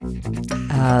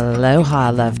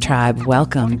Aloha, Love Tribe.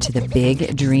 Welcome to the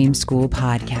Big Dream School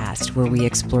podcast, where we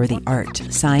explore the art,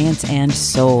 science, and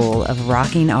soul of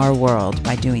rocking our world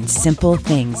by doing simple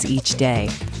things each day.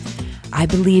 I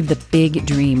believe the big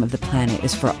dream of the planet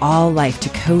is for all life to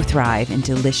co-thrive in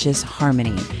delicious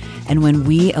harmony. And when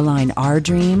we align our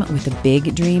dream with the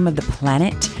big dream of the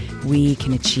planet, we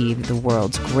can achieve the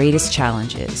world's greatest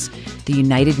challenges, the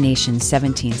United Nations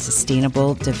 17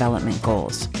 Sustainable Development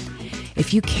Goals.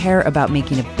 If you care about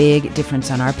making a big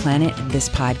difference on our planet, this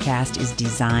podcast is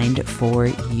designed for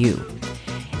you.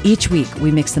 Each week,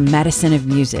 we mix the medicine of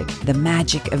music, the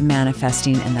magic of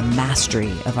manifesting, and the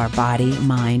mastery of our body,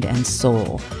 mind, and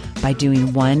soul by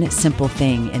doing one simple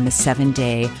thing in the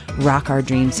 7-day Rock Our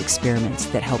Dreams experiments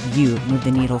that help you move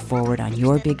the needle forward on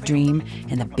your big dream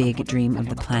and the big dream of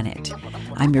the planet.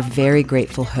 I'm your very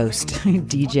grateful host,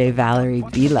 DJ Valerie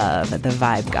B-Love, the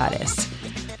Vibe Goddess,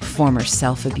 former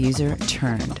self-abuser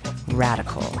turned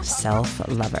radical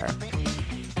self-lover.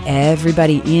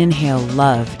 Everybody inhale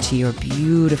love to your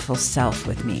beautiful self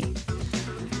with me.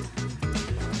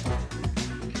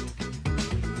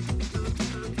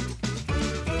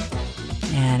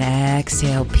 And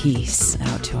exhale peace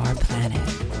out to our planet.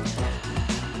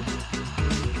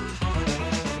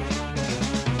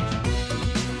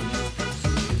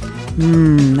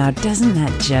 Now doesn't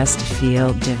that just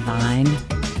feel divine?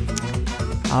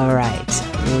 All right,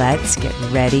 let's get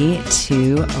ready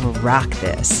to rock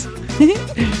this.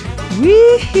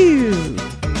 Woohoo!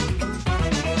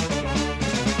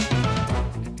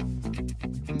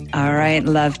 All right,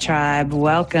 Love Tribe,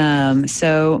 welcome.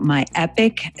 So my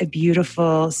epic,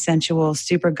 beautiful, sensual,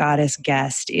 super goddess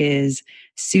guest is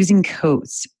Susan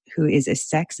Coates, who is a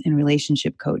sex and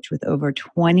relationship coach with over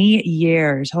 20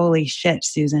 years. Holy shit,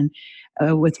 Susan.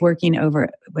 With working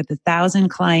with 1,000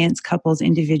 clients, couples,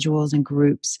 individuals, and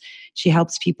groups. She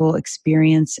helps people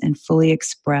experience and fully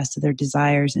express their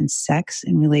desires in sex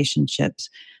and relationships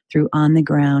through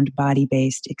on-the-ground,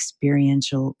 body-based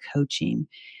experiential coaching.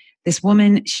 This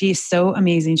woman, she is so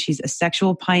amazing. She's a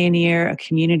sexual pioneer, a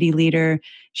community leader.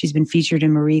 She's been featured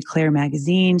in Marie Claire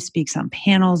magazine, speaks on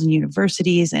panels in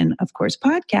universities, and of course,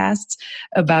 podcasts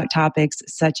about topics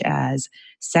such as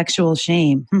sexual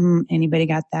shame. Anybody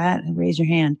got that? Raise your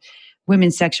hand.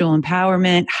 Women's sexual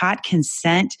empowerment, hot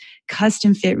consent,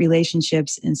 custom fit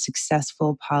relationships, and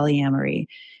successful polyamory.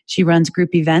 She runs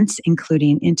group events,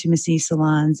 including intimacy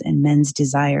salons and men's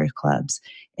desire clubs,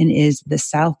 and is the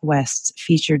Southwest's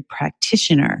featured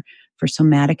practitioner for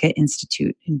Somatica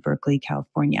Institute in Berkeley,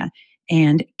 California.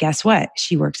 And guess what?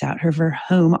 She works out of her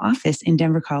home office in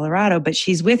Denver, Colorado, but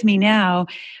she's with me now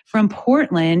from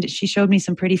Portland. She showed me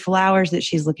some pretty flowers that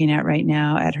she's looking at right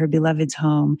now at her beloved's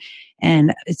home.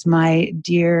 And it's my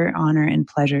dear honor and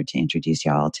pleasure to introduce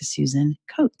y'all to Susan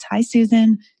Coates. Hi,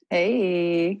 Susan.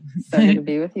 Hey, so good to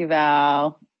be with you,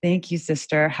 Val. Thank you,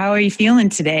 sister. How are you feeling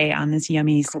today on this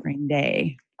yummy spring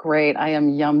day? Great. I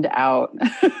am yummed out.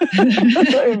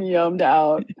 I am yummed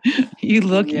out. You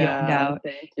look yummed out.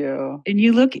 Thank you. And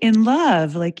you look in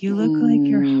love. Like you look like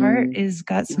your heart is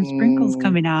got some sprinkles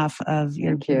coming off of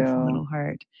your beautiful little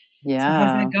heart. Yeah. So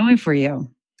how's that going for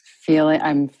you?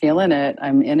 I'm feeling it.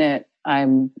 I'm in it.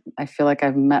 I feel like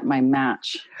I've met my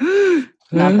match.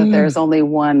 Not that there's only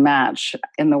one match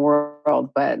in the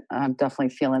world, but I'm definitely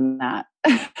feeling that.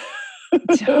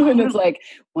 And it's like,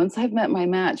 once I've met my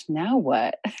match, now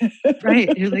what? Right.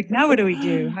 You're like, now what do we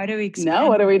do? How do we expand? Now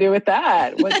what do we do with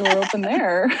that? What door open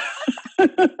there?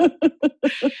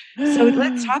 So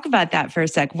let's talk about that for a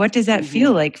sec. What does that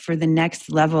feel like for the next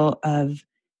level of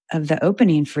the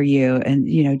opening for you? And,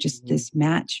 just this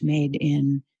match made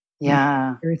in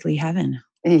earthly heaven.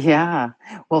 Yeah.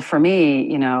 Well, for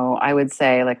me, I would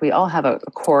say like we all have a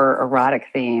core erotic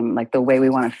theme, like the way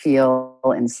we want to feel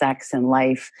in sex and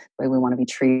life, the way we want to be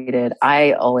treated.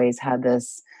 I always had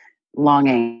this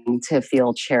longing to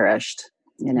feel cherished,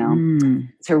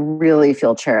 to really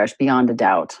feel cherished beyond a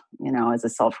doubt, as a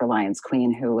self-reliance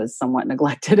queen who was somewhat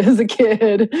neglected as a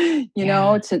kid,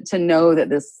 to know that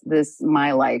this,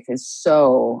 my life is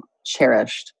so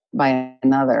cherished by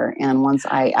another. And once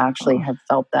I actually have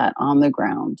felt that on the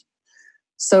ground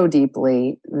so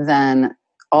deeply, then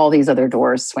all these other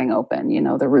doors swing open.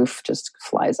 The roof just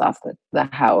flies off the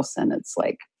house and it's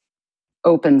like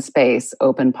open space,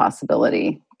 open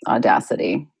possibility,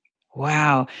 audacity.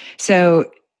 Wow.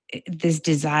 So this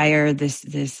desire,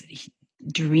 this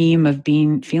dream of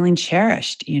feeling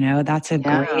cherished, that's a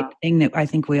great thing that I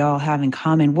think we all have in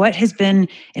common. What has been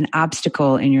an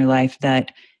obstacle in your life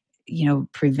that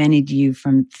prevented you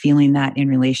from feeling that in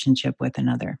relationship with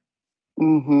another?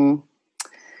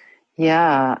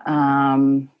 Yeah.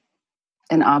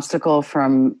 an obstacle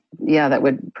from, that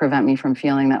would prevent me from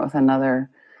feeling that with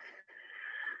another.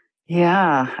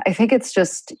 Yeah, I think it's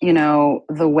just,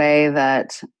 the way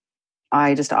that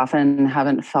I just often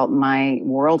haven't felt my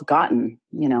world gotten,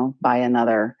 by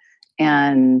another.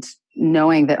 And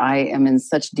knowing that I am in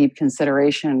such deep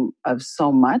consideration of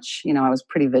so much, I was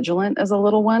pretty vigilant as a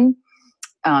little one,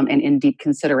 and in deep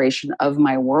consideration of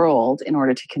my world in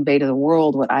order to convey to the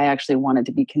world what I actually wanted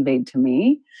to be conveyed to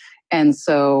me. And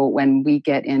so when we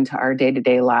get into our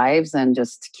day-to-day lives and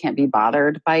just can't be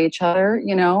bothered by each other,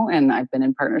 and I've been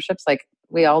in partnerships, like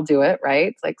we all do it, right?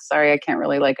 It's like, sorry, I can't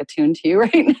really like attune to you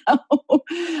right now.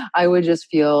 I would just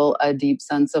feel a deep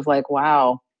sense of like,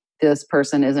 wow, this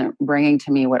person isn't bringing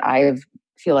to me what I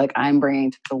feel like I'm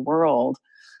bringing to the world.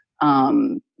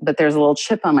 But there's a little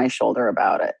chip on my shoulder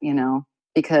about it,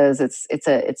 because it's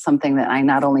something that I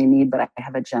not only need, but I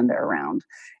have agenda around.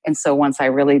 And so once I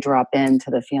really drop into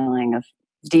the feeling of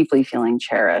deeply feeling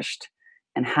cherished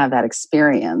and have that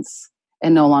experience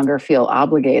and no longer feel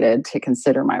obligated to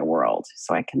consider my world,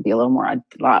 so I can be a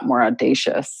lot more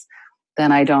audacious,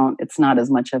 then it's not as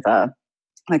much of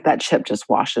like that chip just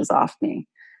washes off me.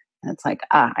 And it's like,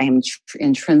 I am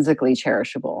intrinsically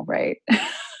cherishable, right?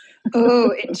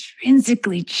 Oh,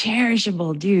 intrinsically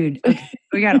cherishable, dude. Okay,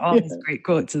 we got all these great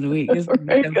quotes of the week. This is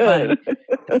Very so good.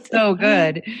 fun. So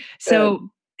good. So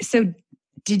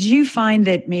did you find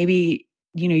that maybe,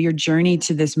 your journey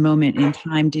to this moment in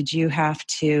time, did you have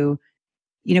to,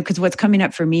 because what's coming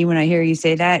up for me when I hear you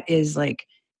say that is like,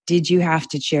 did you have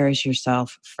to cherish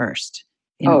yourself first?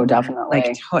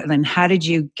 Definitely. Then how did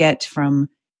you get from,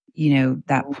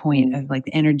 that point of like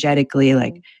energetically,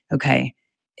 like, okay,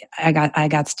 I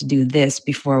got to do this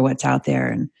before what's out there.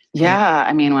 And yeah,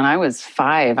 I mean, when I was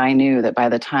 5, I knew that by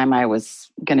the time I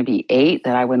was going to be 8,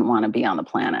 that I wouldn't want to be on the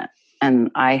planet.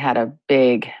 And I had a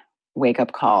big wake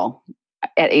up call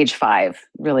at age 5,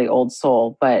 really old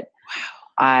soul, but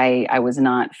I was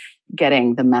not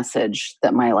getting the message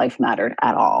that my life mattered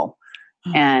at all.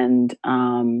 Oh.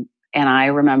 And I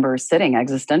remember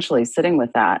existentially sitting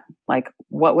with that, like,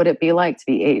 what would it be like to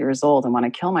be 8 years old and want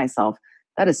to kill myself?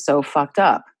 That is so fucked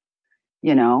up,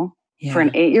 for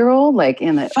an 8-year-old, like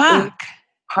in the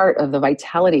part of the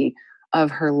vitality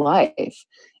of her life.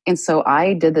 And so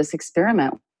I did this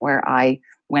experiment where I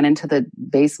went into the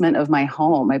basement of my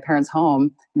home, my parents'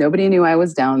 home. Nobody knew I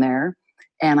was down there.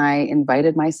 And I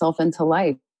invited myself into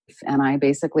life. And I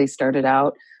basically started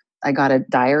out, I got a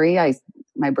diary.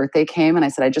 My birthday came and I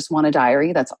said, I just want a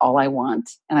diary. That's all I want.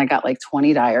 And I got like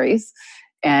 20 diaries.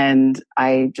 And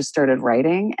I just started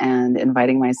writing and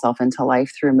inviting myself into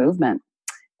life through movement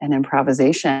and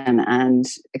improvisation and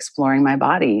exploring my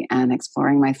body and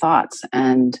exploring my thoughts.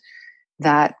 And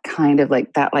that kind of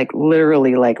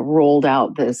literally rolled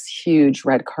out this huge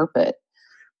red carpet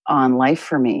on life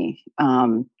for me,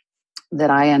 that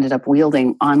I ended up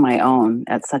wielding on my own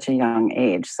at such a young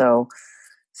age. So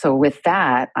with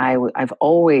that, I've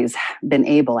always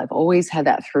I've always had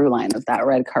that through line of that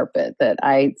red carpet that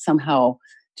I somehow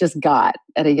just got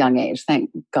at a young age.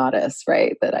 Thank goddess,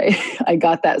 right? That I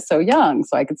got that so young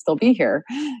so I could still be here,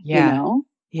 Yeah.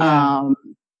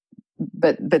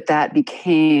 But that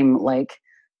became like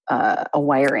a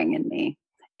wiring in me.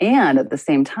 And at the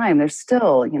same time, there's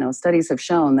still, studies have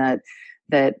shown that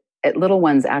little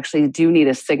ones actually do need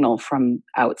a signal from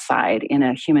outside in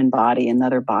a human body,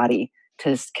 another body,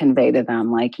 to convey to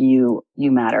them, like, you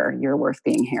matter, you're worth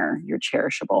being here, you're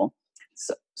cherishable.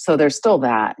 So there's still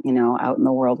that, out in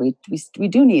the world, we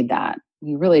do need that.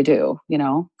 We really do,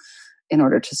 in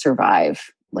order to survive,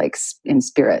 like in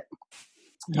spirit.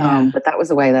 Yeah. But that was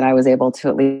a way that I was able to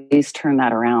at least turn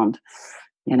that around,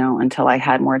 until I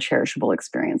had more cherishable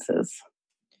experiences.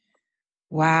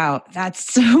 Wow,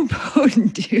 that's so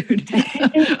potent, dude.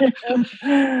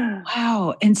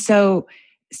 Wow. And so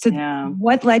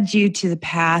what led you to the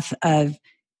path of,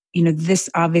 this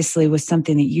obviously was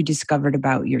something that you discovered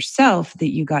about yourself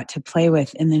that you got to play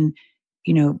with. And then,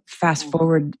 fast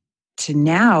forward to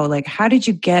now, like, how did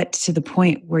you get to the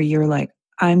point where you're like,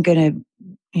 I'm going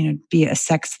to, be a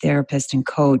sex therapist and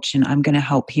coach, and I'm going to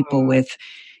help people with,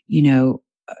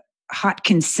 hot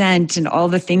consent and all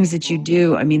the things that you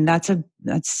do. I mean, that's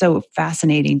so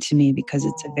fascinating to me because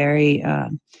it's a very,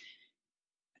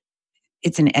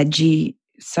 it's an edgy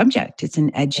subject. It's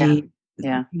an edgy,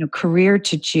 career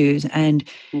to choose. And,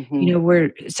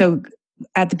 we're so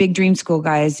at the Big Dream School,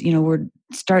 guys,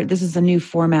 this is a new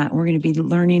format. We're going to be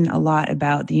learning a lot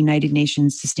about the United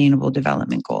Nations Sustainable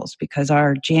Development Goals because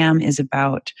our jam is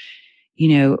about,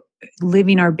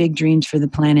 living our big dreams for the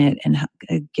planet and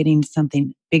getting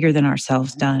something bigger than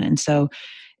ourselves done. And so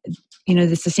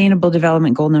the Sustainable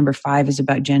Development Goal number 5 is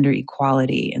about gender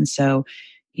equality. And so,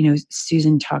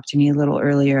 Susan talked to me a little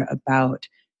earlier about,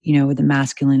 the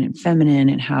masculine and feminine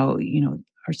and how,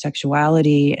 our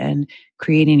sexuality and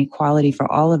creating equality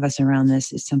for all of us around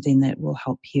this is something that will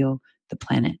help heal the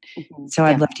planet. Mm-hmm. So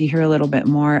I'd love to hear a little bit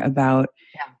more about,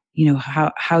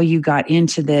 how you got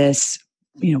into this,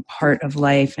 part of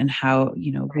life and how,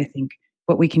 we think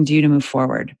what we can do to move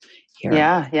forward here.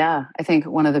 Yeah. I think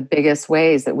one of the biggest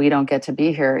ways that we don't get to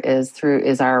be here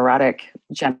is our erotic,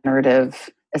 generative,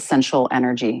 essential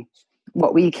energy.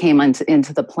 What we came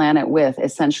into the planet with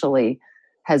essentially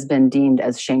has been deemed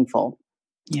as shameful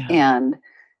and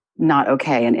not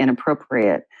okay and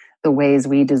inappropriate. The ways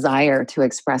we desire to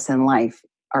express in life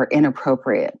are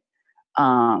inappropriate.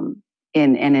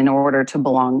 In order to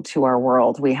belong to our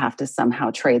world, we have to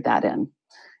somehow trade that in.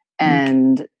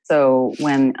 And so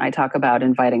when I talk about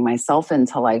inviting myself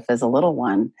into life as a little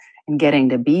one and getting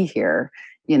to be here,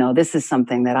 this is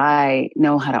something that I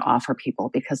know how to offer people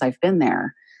because I've been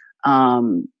there.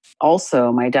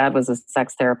 Also, my dad was a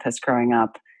sex therapist growing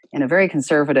up in a very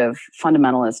conservative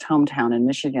fundamentalist hometown in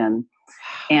Michigan.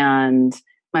 And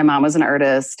my mom was an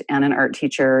artist and an art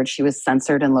teacher. She was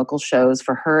censored in local shows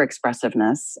for her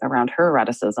expressiveness around her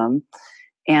eroticism.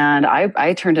 And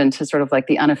I turned into sort of like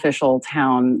the unofficial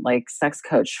town like sex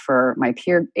coach for my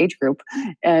peer age group.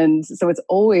 And so it's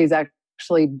always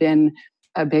actually been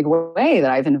a big way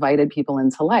that I've invited people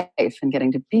into life, and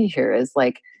getting to be here is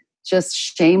like just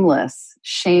shameless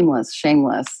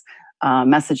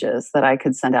messages that I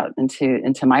could send out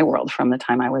into my world from the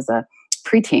time I was a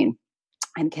preteen.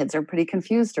 And kids are pretty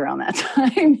confused around that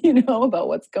time, about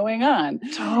what's going on.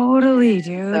 Totally,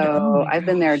 dude. So I've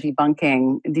been there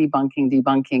debunking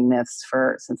myths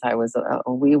since I was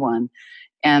a wee one.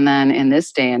 And then in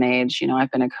this day and age,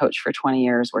 I've been a coach for 20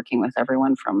 years, working with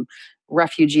everyone from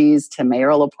refugees to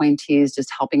mayoral appointees,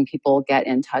 just helping people get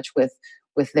in touch with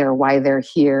their why they're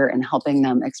here and helping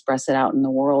them express it out in the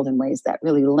world in ways that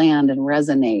really land and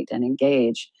resonate and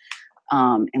engage.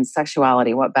 In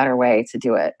sexuality, what better way to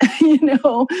do it,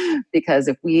 Because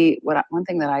one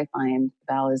thing that I find,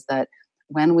 Val, is that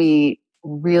when we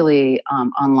really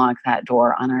unlock that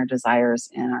door on our desires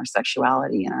and our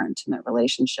sexuality and our intimate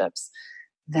relationships,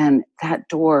 then that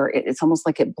door, it's almost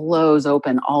like it blows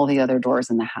open all the other doors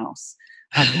in the house.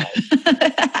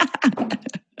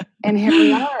 And here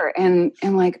we are. And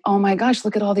like, oh my gosh,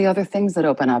 look at all the other things that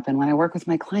open up. And when I work with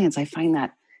my clients, I find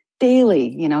that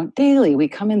daily we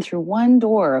come in through one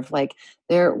door of like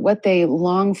what they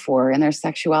long for in their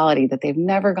sexuality that they've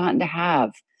never gotten to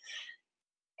have.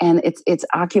 And it's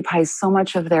occupies so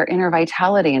much of their inner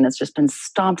vitality, and it's just been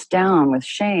stomped down with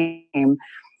shame.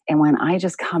 And when I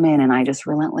just come in and I just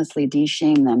relentlessly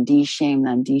de-shame them,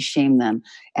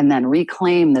 and then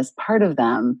reclaim this part of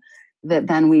them that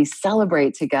then we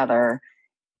celebrate together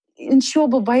in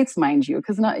chewable bites, mind you,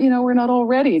 because we're not all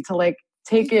ready to like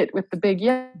take it with the big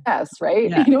yes, right?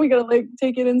 Yeah. We gotta like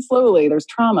take it in slowly. There's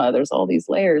trauma. There's all these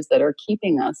layers that are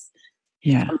keeping us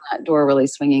from that door really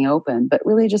swinging open. But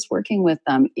really just working with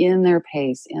them in their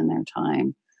pace, in their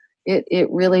time, it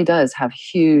really does have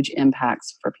huge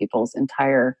impacts for people's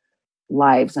entire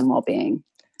lives and well-being.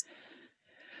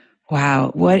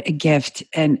 Wow, what a gift!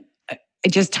 And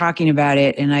just talking about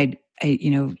it, and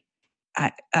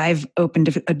I've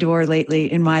opened a door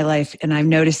lately in my life, and I'm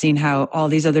noticing how all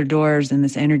these other doors and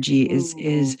this energy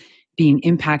is being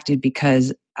impacted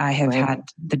because I have had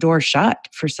the door shut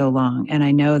for so long. And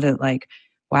I know that like,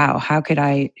 wow, how could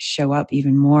I show up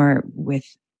even more with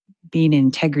being in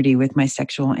integrity with my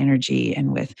sexual energy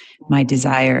and with my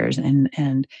desires? And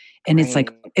it's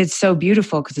like, it's so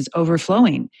beautiful because it's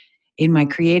overflowing in my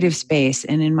creative space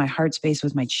and in my heart space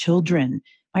with my children,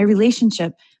 my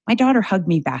relationship. My daughter hugged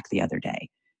me back the other day.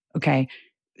 Okay.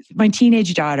 My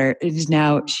teenage daughter is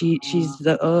now, she's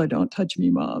the, oh, don't touch me,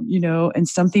 mom, and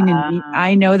something in me,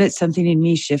 I know that something in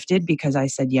me shifted because I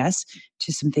said yes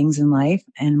to some things in life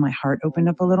and my heart opened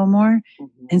up a little more.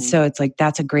 Mm-hmm. And so it's like,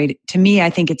 to me, I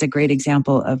think it's a great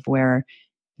example of where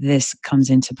this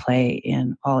comes into play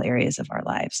in all areas of our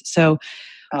lives. So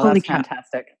holy cow.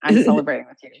 Fantastic. I'm celebrating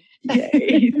with you.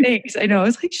 Yay, thanks. I know.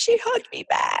 It's like, she hugged me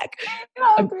back.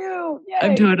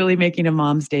 I'm totally making a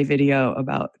Mom's Day video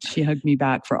about she hugged me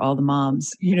back for all the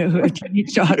moms, who have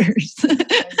teenage daughters.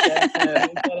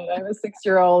 I have a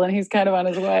 6-year-old and he's kind of on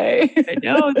his way. I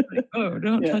know. It's like, oh,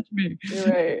 don't touch me. You're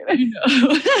right. I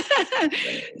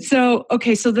know. So,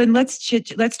 okay. So then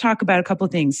let's talk about a couple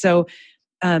of things. So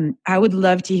I would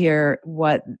love to hear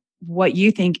what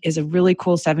you think is a really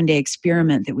cool 7-day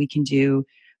experiment that we can do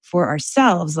for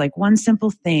ourselves, like one simple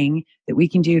thing that we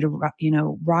can do to,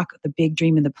 rock the big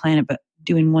dream of the planet, but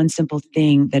doing one simple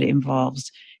thing that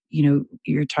involves,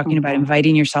 you're talking about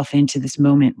inviting yourself into this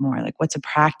moment more. Like, what's a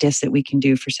practice that we can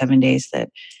do for 7 days that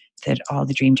all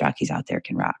the dream jockeys out there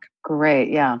can rock? Great.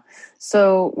 Yeah.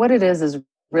 So what it is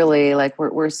really like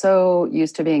we're so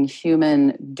used to being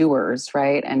human doers,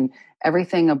 right? And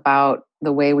everything about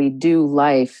the way we do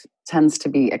life tends to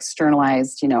be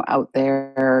externalized, out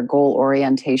there, goal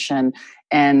orientation.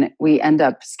 And we end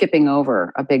up skipping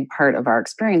over a big part of our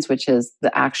experience, which is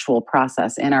the actual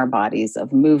process in our bodies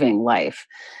of moving life.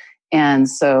 And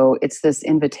so it's this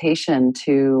invitation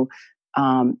to,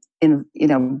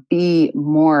 be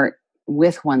more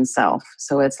with oneself.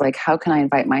 So it's like, how can I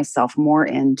invite myself more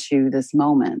into this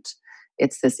moment?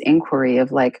 It's this inquiry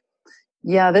of like,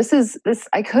 yeah, this,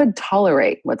 I could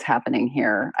tolerate what's happening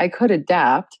here. I could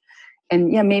adapt.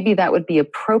 And yeah, maybe that would be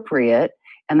appropriate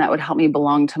and that would help me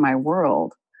belong to my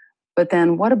world. But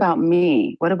then what about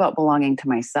me? What about belonging to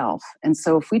myself? And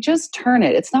so if we just turn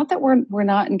it, it's not that we're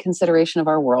not in consideration of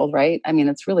our world, right? I mean,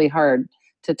 it's really hard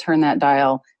to turn that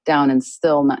dial down and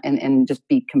still not, and just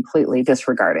be completely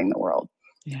disregarding the world.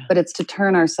 Yeah. But it's to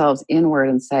turn ourselves inward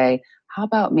and say, how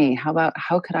about me? How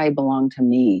could I belong to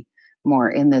me more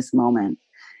in this moment?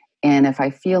 And if I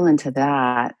feel into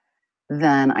that,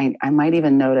 then I might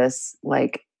even notice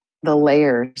like the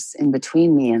layers in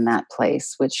between me and that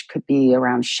place, which could be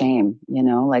around shame,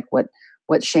 like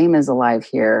what shame is alive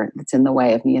here that's in the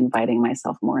way of me inviting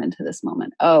myself more into this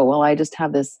moment. Oh, well, I just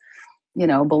have this,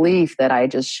 belief that I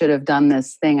just should have done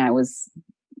this thing I was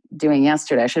doing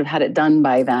yesterday. I should have had it done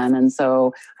by then. And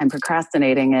so I'm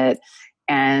procrastinating it.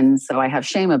 And so I have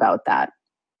shame about that.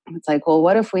 It's like, well,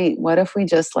 what if we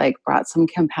just like brought some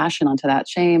compassion onto that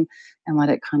shame and let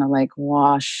it kind of like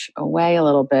wash away a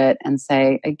little bit and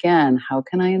say, again, how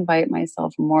can I invite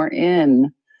myself more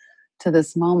in to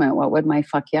this moment? What would my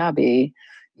fuck yeah be?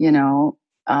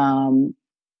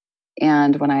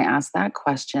 And when I ask that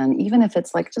question, even if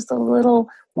it's like just a little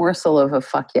morsel of a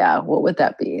fuck yeah, what would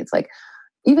that be? It's like,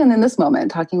 even in this moment,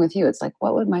 talking with you, it's like,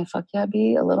 what would my fuck yeah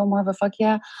be? A little more of a fuck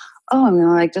yeah? Oh, I'm going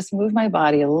to like just move my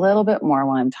body a little bit more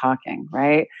while I'm talking,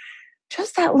 right?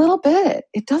 Just that little bit.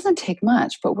 It doesn't take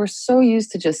much, but we're so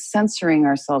used to just censoring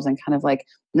ourselves and kind of like,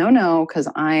 no, because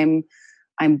I'm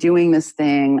doing this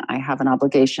thing. I have an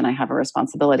obligation. I have a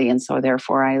responsibility. And so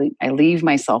therefore I leave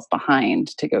myself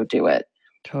behind to go do it.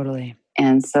 Totally.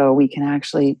 And so we can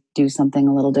actually do something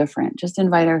a little different. Just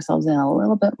invite ourselves in a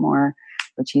little bit more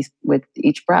with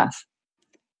each breath.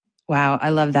 Wow, I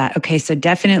love that. Okay, so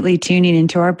definitely tuning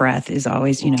into our breath is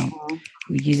always, we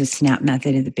use a SNAP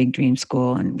method at the Big Dream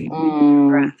School, and we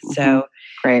breath. So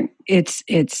great. It's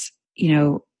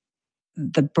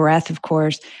the breath, of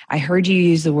course. I heard you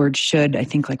use the word should, I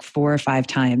think like 4 or 5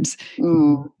 times,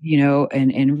 and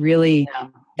really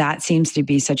that seems to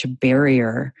be such a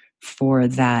barrier for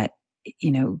that,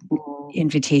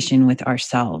 invitation with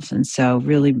ourselves. And so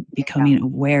really becoming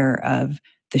aware of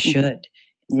the should.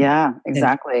 Yeah,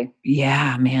 exactly.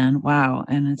 Yeah, man. Wow.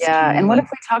 And it's and what if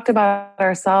we talked about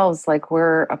ourselves like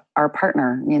we're our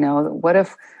partner? What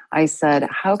if I said,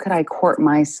 how could I court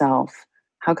myself?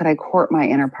 How could I court my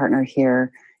inner partner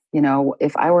here?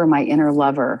 If I were my inner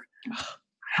lover,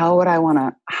 how would I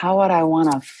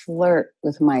want to flirt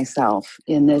with myself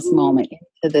in this moment,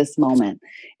 into this moment?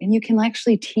 And you can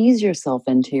actually tease yourself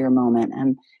into your moment.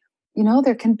 And,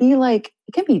 there can be like,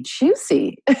 it can be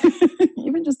juicy,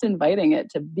 even just inviting it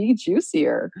to be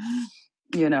juicier,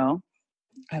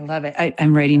 I love it.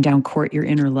 I'm writing down court your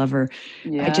inner lover.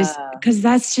 Yeah. Because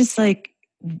that's just like,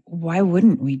 why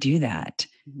wouldn't we do that?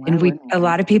 A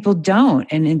lot of people don't.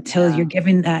 And until you're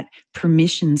given that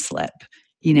permission slip,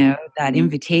 that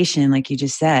invitation, like you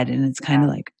just said, and it's kind of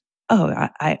like, oh,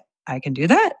 I can do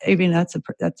that. I mean, that's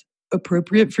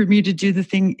appropriate for me to do the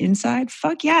thing inside.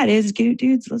 Fuck yeah, it is.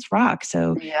 Dudes, let's rock.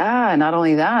 So yeah, not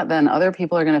only that, then other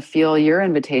people are going to feel your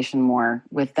invitation more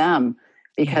with them.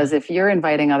 Because if you're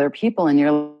inviting other people and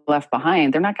you're left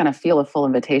behind, they're not going to feel a full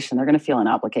invitation. They're going to feel an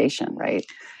obligation, right?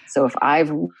 So if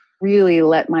I've really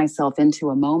let myself into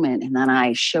a moment and then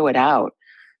I show it out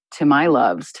to my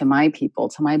loves, to my people,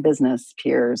 to my business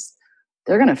peers,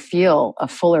 they're going to feel a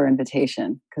fuller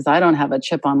invitation because I don't have a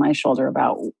chip on my shoulder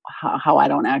about how I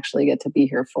don't actually get to be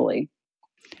here fully.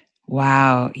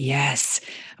 Wow. Yes.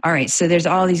 All right. So there's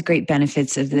all these great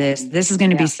benefits of this. This is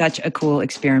going to be such a cool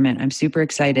experiment. I'm super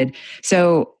excited.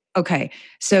 So, okay.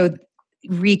 So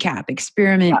recap,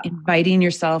 experiment, inviting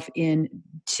yourself in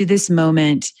to this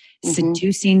moment,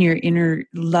 seducing your inner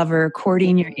lover,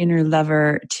 courting your inner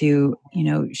lover to,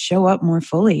 show up more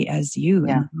fully as you in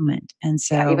the moment. And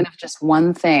so even if just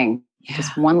one thing,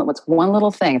 what's one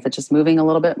little thing, if it's just moving a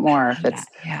little bit more, if it's,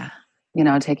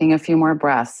 taking a few more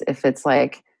breaths, if it's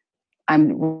like,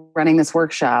 I'm running this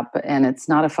workshop and it's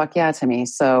not a fuck yeah to me.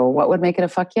 So what would make it a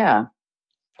fuck yeah?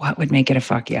 What would make it a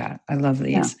fuck yeah? I love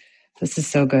these. Yeah. This is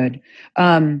so good.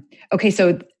 Okay,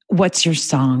 so what's your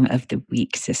song of the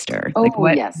week, sister? Oh, like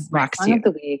what yes. rocks Song you? of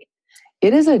the week.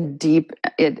 It is a deep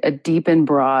and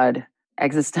broad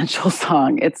existential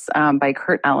song. It's by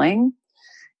Kurt Elling,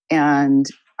 and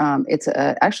it's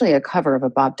actually a cover of a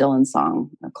Bob Dylan song,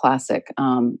 a classic.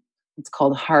 It's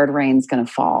called "Hard Rain's Gonna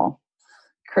Fall."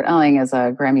 Kurt Elling is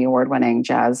a Grammy Award-winning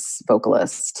jazz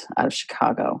vocalist out of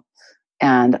Chicago,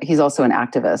 and he's also an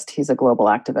activist. He's a global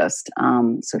activist.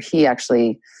 So he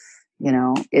actually,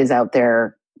 is out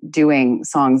there doing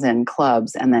songs in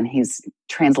clubs, and then he's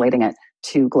translating it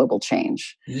to global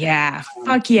change. Yeah.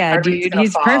 Fuck yeah, dude.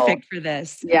 He's perfect for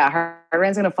this. Yeah. Hard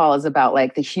Rain's Gonna Fall is about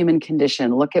like the human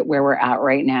condition. Look at where we're at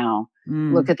right now.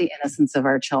 Look at the innocence of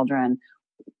our children.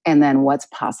 And then what's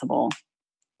possible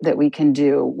that we can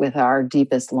do with our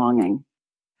deepest longing.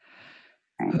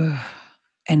 Right?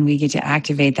 And we get to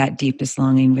activate that deepest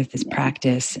longing with this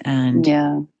practice and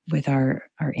with our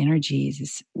energies.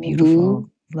 It's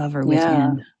beautiful. Lover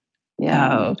within.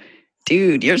 Yeah. Oh,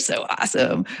 dude, you're so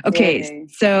awesome. Okay,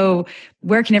 so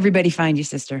where can everybody find you,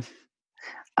 sister?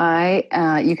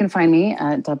 You can find me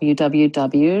at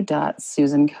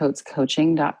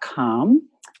www.susancoatescoaching.com.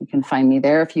 You can find me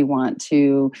there if you want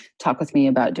to talk with me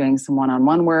about doing some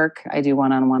one-on-one work. I do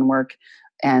one-on-one work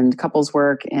and couples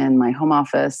work in my home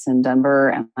office in Denver,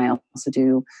 and I also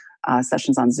do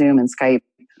sessions on Zoom and Skype,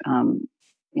 in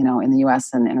the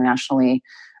U.S. and internationally.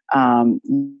 And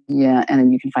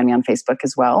then you can find me on Facebook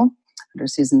as well under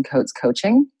Susan Coates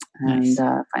Coaching, and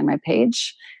find my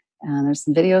page. And there's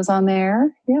some videos on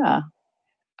there. Yeah.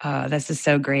 This is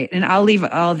so great. And I'll leave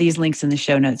all these links in the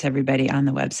show notes, everybody, on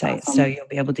the website. Awesome. So you'll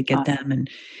be able to get them, and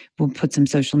we'll put some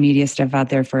social media stuff out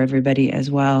there for everybody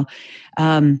as well.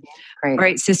 Great. All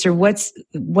right, sister, what's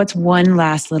one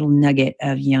last little nugget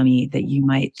of yummy that you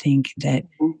might think that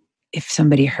if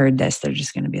somebody heard this, they're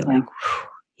just going to be like,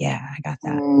 yeah, I got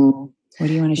that. What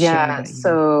do you want to share? Yeah.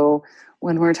 So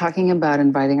when we're talking about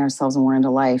inviting ourselves more into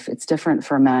life, it's different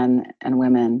for men and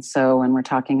women. So when we're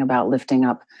talking about lifting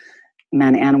up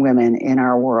men and women in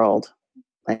our world,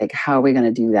 like how are we going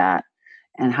to do that?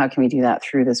 And how can we do that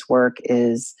through this work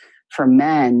is for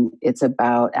men, it's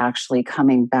about actually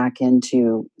coming back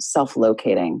into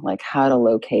self-locating, like how to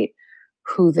locate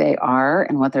who they are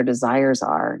and what their desires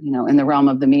are. In the realm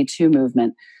of the Me Too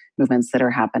movements that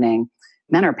are happening,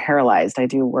 men are paralyzed. I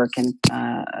do work in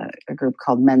a group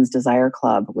called Men's Desire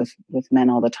Club with men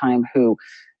all the time who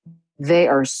they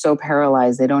are so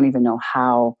paralyzed they don't even know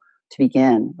how to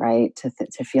begin, right?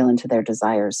 To feel into their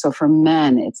desires. So for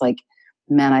men, it's like,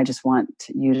 men, I just want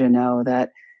you to know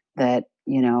that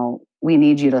we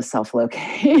need you to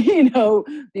self-locate,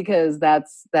 because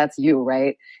that's you,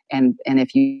 right? And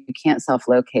if you can't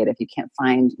self-locate, if you can't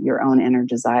find your own inner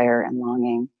desire and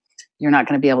longing, you're not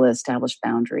going to be able to establish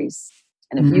boundaries.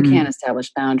 And if you can't establish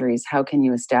boundaries, how can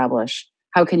you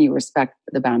respect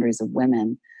the boundaries of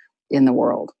women in the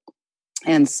world?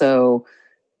 And so,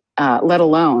 let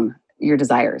alone your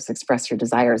desires, express your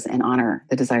desires and honor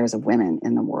the desires of women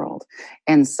in the world.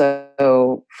 And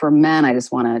so for men, I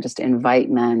just want to invite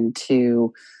men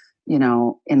to,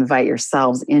 invite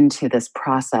yourselves into this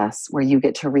process where you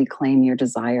get to reclaim your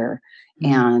desire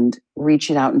and reach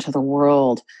it out into the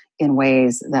world in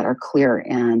ways that are clear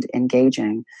and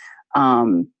engaging.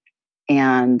 And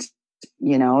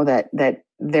that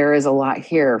there is a lot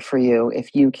here for you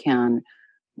if you can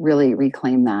really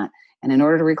reclaim that. And in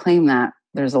order to reclaim that,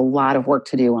 there's a lot of work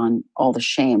to do on all the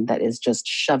shame that is just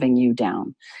shoving you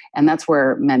down. And that's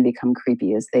where men become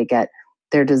creepy, is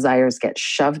their desires get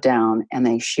shoved down and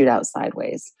they shoot out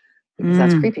sideways, because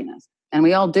that's creepiness. And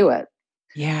we all do it.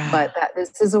 Yeah. But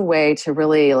this is a way to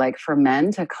really, like, for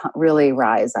men to really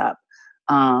rise up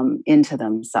into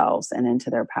themselves and into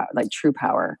their power, like true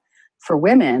power. For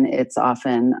women, it's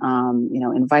often,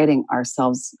 inviting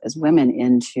ourselves as women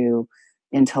into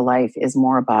life is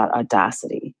more about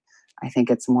audacity. I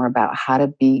think it's more about how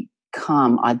to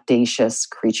become audacious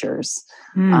creatures,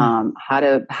 how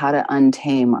to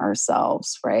untame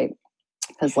ourselves, right?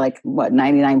 Because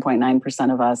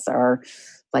 99.9% of us are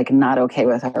like not okay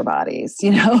with our bodies,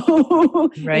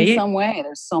 right? In some way.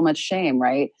 There's so much shame,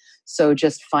 right? So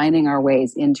just finding our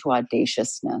ways into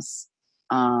audaciousness.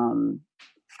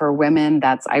 For women,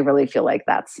 I really feel like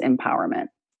that's empowerment,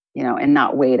 and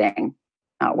not waiting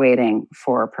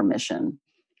for permission.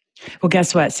 Well,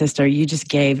 guess what, sister? You just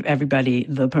gave everybody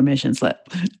the permission slip.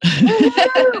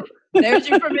 There's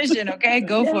your permission. Okay,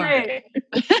 go for it.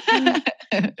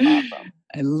 Awesome.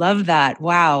 I love that.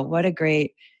 Wow, what a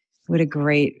great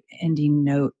ending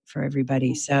note for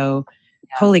everybody. So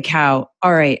Holy cow.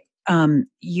 All right.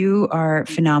 You are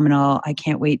phenomenal. I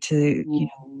can't wait to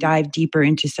dive deeper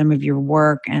into some of your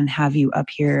work and have you up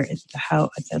here at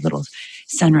the little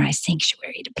Sunrise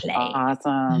Sanctuary to play.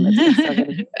 Awesome. It's so good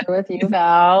to be here with you,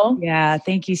 Val. Yeah,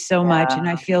 thank you so much. And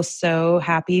I feel so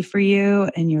happy for you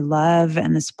and your love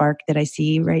and the spark that I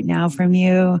see right now from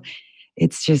you.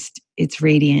 It's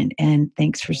radiant. And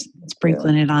thanks for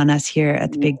sprinkling it on us here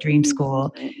at the Big Dream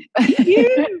School.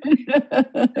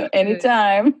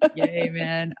 Anytime. Yay,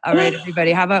 man. All right,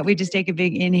 everybody. How about we just take a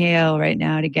big inhale right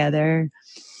now together?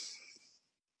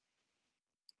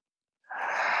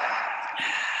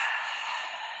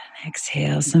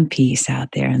 Exhale some peace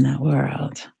out there in that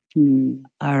world.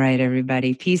 All right,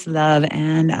 everybody. Peace, love,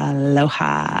 and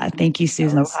aloha. Thank you,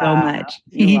 Susan, so much.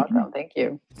 You're welcome. Thank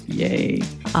you. Yay.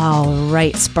 All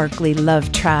right, Sparkly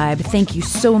Love Tribe. Thank you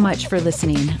so much for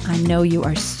listening. I know you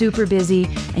are super busy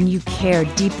and you care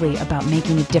deeply about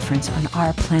making a difference on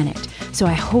our planet. So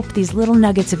I hope these little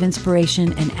nuggets of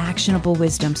inspiration and actionable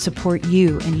wisdom support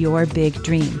you and your big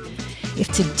dream. If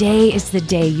today is the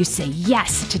day you say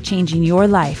yes to changing your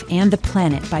life and the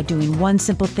planet by doing one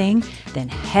simple thing, then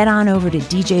head on over to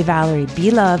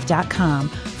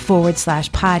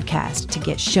djvaleriebelove.com/podcast to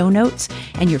get show notes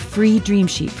and your free dream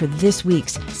sheet for this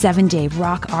week's 7-day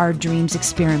Rock Our Dreams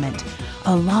experiment,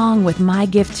 along with my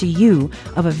gift to you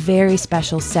of a very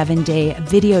special 7-day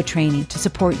video training to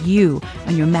support you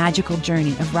on your magical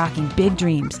journey of rocking big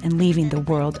dreams and leaving the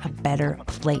world a better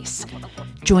place.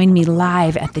 Join me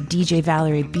live at the DJ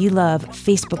Valerie Be Love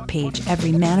Facebook page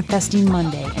every Manifesting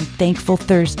Monday and Thankful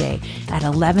Thursday at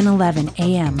 11:11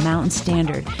 a.m. Mountain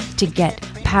Standard to get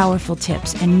powerful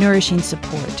tips and nourishing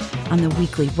support on the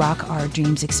weekly Rock Our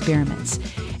Dreams experiments.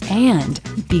 And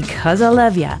because I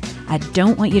love ya, I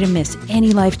don't want you to miss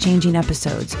any life-changing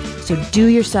episodes. So do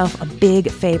yourself a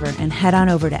big favor and head on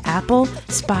over to Apple,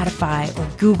 Spotify, or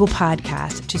Google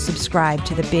Podcasts to subscribe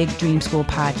to the Big Dream School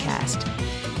podcast.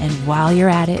 And while you're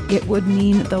at it, it would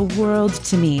mean the world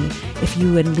to me if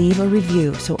you would leave a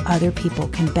review so other people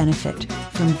can benefit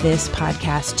from this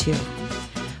podcast too.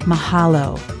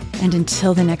 Mahalo. And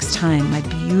until the next time, my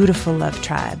beautiful love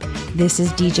tribe, this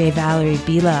is DJ Valerie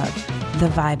Be Love, the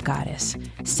Vibe Goddess,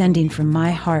 sending from my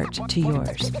heart to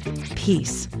yours.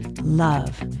 Peace,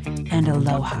 love, and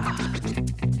aloha.